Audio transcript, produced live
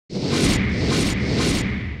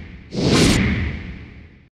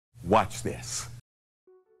Watch this.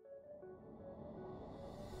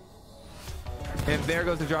 And there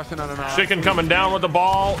goes the Josh and Chicken coming down with the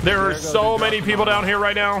ball. There are so many people down here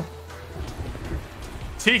right now.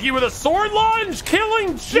 Tiki with a sword lunge,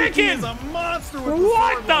 killing Chicken. He's a monster with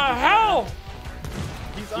what the hell?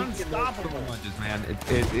 He's unstoppable. Lunges, man.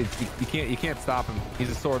 You can't stop him. He's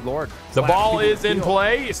a sword lord. The ball is in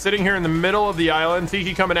play, sitting here in the middle of the island.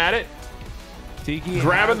 Tiki coming at it. Tiki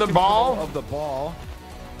grabbing the ball. Of the ball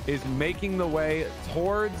is making the way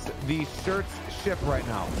towards the Shirts ship right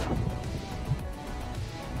now.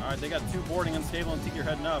 All right, they got 2 boarding unstable and Tiki are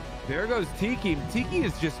heading up. There goes Tiki. Tiki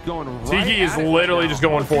is just going right Tiki is literally just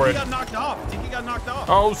going for it. Tiki got knocked off. Tiki got knocked off.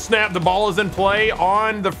 Oh snap! The ball is in play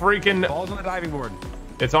on the freaking. Ball's on the diving board.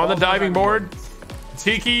 It's on the diving board.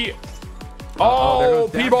 Tiki. Oh,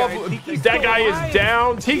 P-ball. That guy is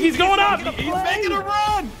down. Tiki's going up. He's making a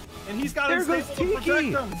run, and he's got his goes to protect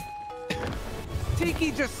him.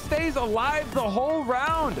 Tiki just stays alive the whole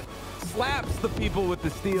round. Slaps the people with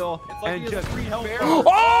the steel and just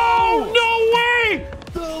oh no way!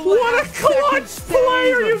 What a clutch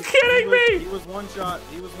play! Are you kidding me? He was one shot.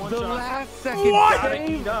 He was one shot. The last second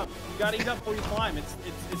save. You gotta eat up before you climb.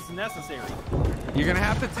 It's necessary. You're gonna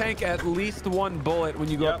have to tank at least 1 bullet when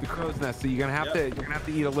you go up the crow's nest. So you're gonna have to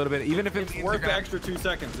eat a little bit, even if it's worth the extra 2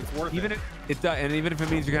 seconds. It's worth it. And even if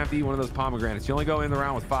it means you're gonna have to eat one of those pomegranates, you only go in the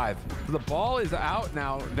round with 5. So the ball is out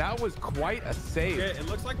now. That was quite a save. Okay, it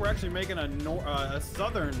looks like we're actually making a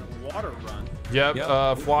southern water run.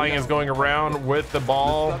 Yep. Flying is going around with the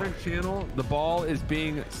ball. The southern channel. The ball is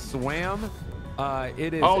being swam.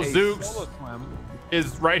 It is. Oh, Zewx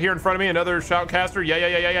is right here in front of me. Another shoutcaster.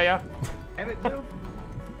 Yeah.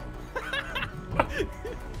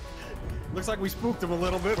 Looks like we spooked him a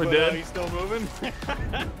little bit. We did. He's still moving.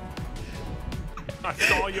 I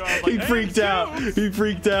saw you. I was like, he freaked out. He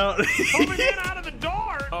freaked out. Coming in out of the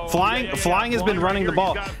door. Oh, Flying has been running the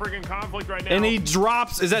ball. He's got freaking conflict right now. And he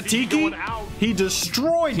drops. Is that Tiki? He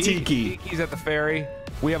destroyed Tiki. Tiki's at the ferry.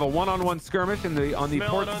 We have a one-on-one skirmish on the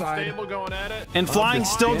port side. Going at it. And Flying's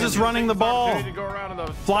still just running the ball.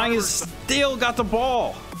 Flying is still got the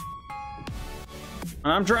ball.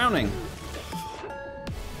 And I'm drowning.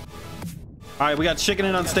 All right, we got Chicken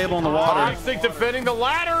and Unstable in the water. Toxic defending the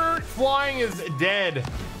ladder. Flying is dead.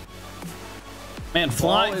 Man,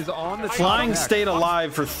 Flying stayed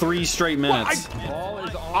alive for 3 straight minutes.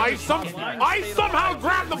 I somehow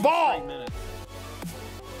grabbed the ball.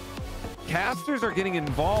 Casters are getting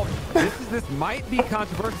involved. This might be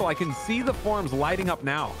controversial. I can see the forums lighting up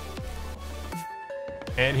now.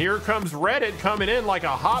 And here comes Reddit coming in like a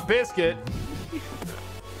hot biscuit.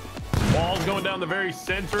 Ball's going down the very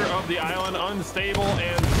center of the island. Unstable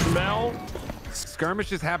and Smell.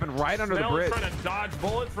 Skirmishes happen right under the bridge. Trying to dodge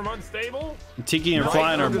bullets from Unstable. Tiki and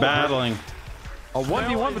Flying are battling. A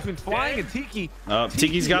 1v1 between Flying and Tiki.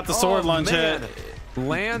 Tiki's got the sword lunge hit.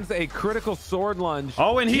 Lands a critical sword lunge.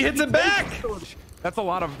 Oh, and he hits it back. That's a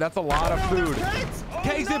lot of food.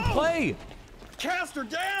 Kegs in play. Caster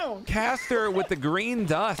down. Caster with the green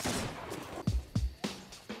dust.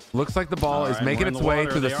 Looks like the ball is making its way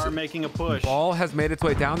to the. They are making a push. Ball has made its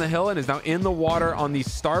way down the hill and is now in the water on the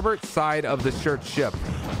starboard side of the Shirt ship.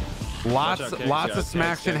 Lots of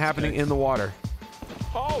smaction happening in the water.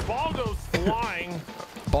 Oh, ball goes flying.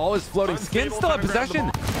 Ball is floating. Skin's still in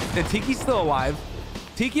possession, and Tiki's still alive.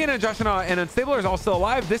 Tiki and Josh and Unstable are all still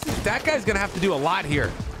alive. That guy's gonna have to do a lot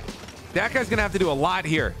here. That guy's gonna have to do a lot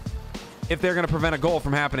here if they're going to prevent a goal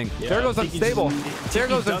from happening. There goes Unstable. There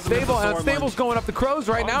goes Unstable, and Unstable's going up the crows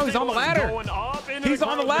right now. He's on the ladder. He's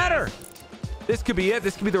on the ladder. This could be it.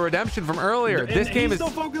 This could be the redemption from earlier. This game is still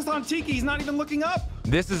focused on Tiki. He's not even looking up.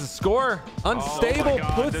 This is a score. Unstable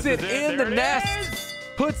puts it in the nest.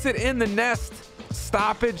 Puts it in the nest.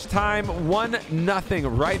 Stoppage time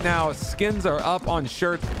 1-0 right now. Skins are up on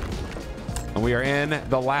Shirt. And we are in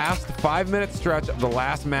the last 5-minute stretch of the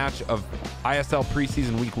last match of ISL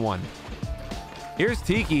preseason week 1. Here's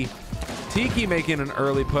Tiki. Tiki making an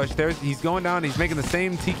early push. He's going down. He's making the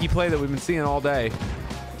same Tiki play that we've been seeing all day.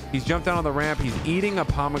 He's jumped down on the ramp. He's eating a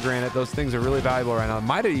pomegranate. Those things are really valuable right now. It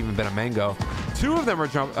might have even been a mango. 2 of them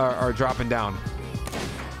are dropping down.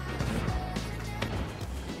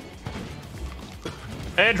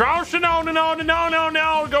 And Josh, no,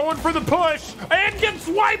 going for the push and gets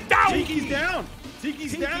wiped out. Tiki's down.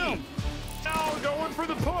 Tiki's down. No, going for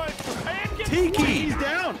the push and gets Tiki's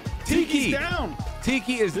down. Tiki's down.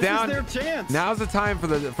 Tiki is down. This is their chance. Now's the time for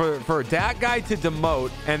that guy to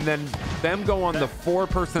demote and then them go on the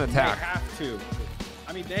 4-person attack. They have to.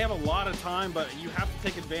 I mean, they have a lot of time, but you have to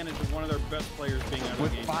take advantage of one of their best players being out of the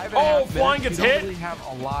game. With 5.5 Flying minutes, gets hit. You don't really have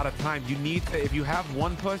a lot of time. You need to, if you have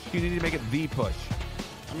one push, you need to make it the push.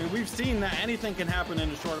 I mean, we've seen that anything can happen in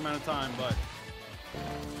a short amount of time, but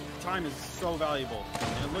time is so valuable.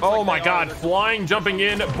 Oh my God, flying, jumping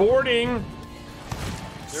in, boarding.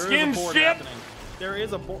 Skin ship. There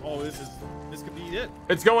is a board. Oh, this could be it.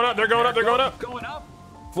 It's going up. They're going up. They're going up. Going up.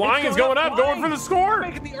 Flying is going up. Going for the score.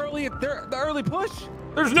 Making the early push.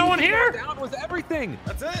 There's no one here. Down was everything.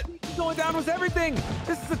 That's it. Going down was everything.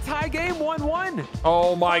 This is a tie game, 1-1.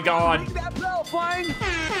 Oh my God. Ring that bell, Flying.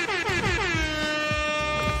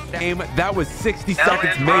 Game. That was 60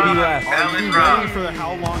 seconds, maybe less. Are you ready for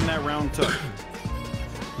how long that round took?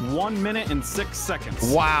 1 minute and 6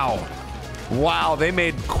 seconds. Wow. Wow, they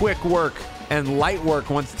made quick work and light work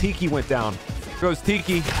once Tiki went down. Goes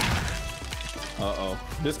Tiki. Uh-oh.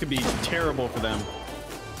 This could be terrible for them.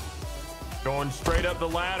 Going straight up the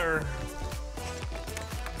ladder.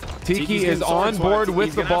 Tiki is on board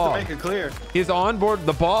with the ball. Make it clear. He's on board.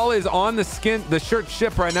 The ball is on the shirt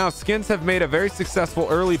ship right now. Skins have made a very successful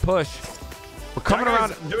early push. We're coming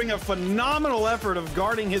around. Doing a phenomenal effort of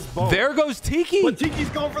guarding his boat. There goes Tiki. But Tiki's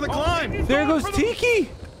going for the climb. There goes Tiki.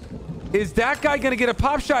 Is that guy going to get a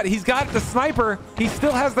pop shot? He's got the sniper. He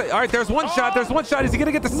still has the... All right, there's one shot. There's one shot. Is he going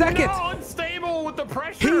to get the second? No, unstable with the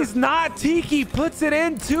pressure. He's not. Tiki puts it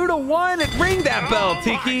in 2-1. Ring that bell,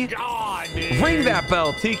 Tiki. God, dude. Ring that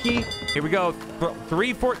bell, Tiki. Here we go.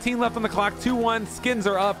 3:14 left on the clock. 2-1. Skins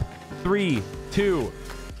are up. 3-2.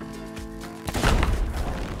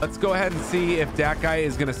 Let's go ahead and see if that guy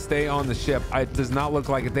is going to stay on the ship. It does not look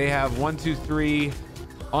like it. They have 1, 2, 3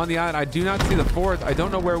 on the island. I do not see the fourth. I don't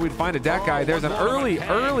know where we'd find a Dat guy. There's an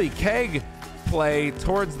early keg play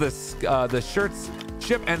towards the shirts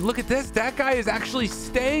ship. And look at this. Dat guy is actually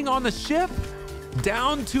staying on the ship.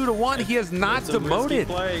 Down 2-1. He is not demoted.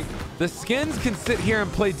 The Skins can sit here and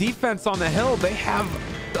play defense on the hill. They have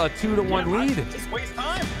a 2-1 lead. Just waste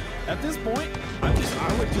time. At this point,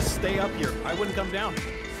 I would just stay up here. I wouldn't come down.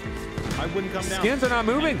 I wouldn't come down. Skins are not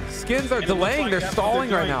moving. Skins are delaying. They're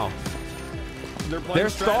stalling right now. They're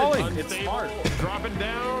stalling. It's smart. Dropping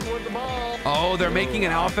down with the ball. Oh, they're making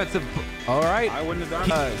an offensive. All right. I wouldn't have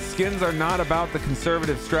done it. Skins are not about the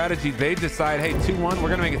conservative strategy. They decide, hey, 2-1. We're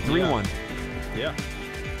going to make it 3-1. Yeah.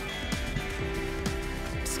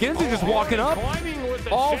 Skins are just walking up.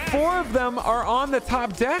 All four of them are on the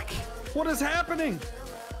top deck. What is happening?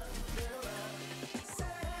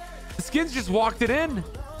 The Skins just walked it in.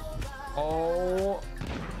 Oh,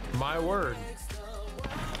 my word.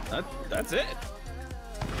 That's it.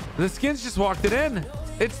 The Skins just walked it in.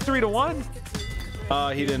 It's 3-1.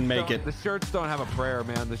 He didn't make it. The shirts don't have a prayer,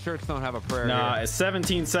 man. The shirts don't have a prayer. Nah, here. it's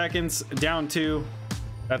 17 seconds, down 2.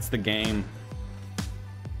 That's the game.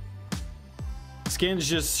 Skins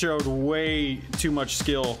just showed way too much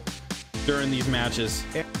skill during these matches.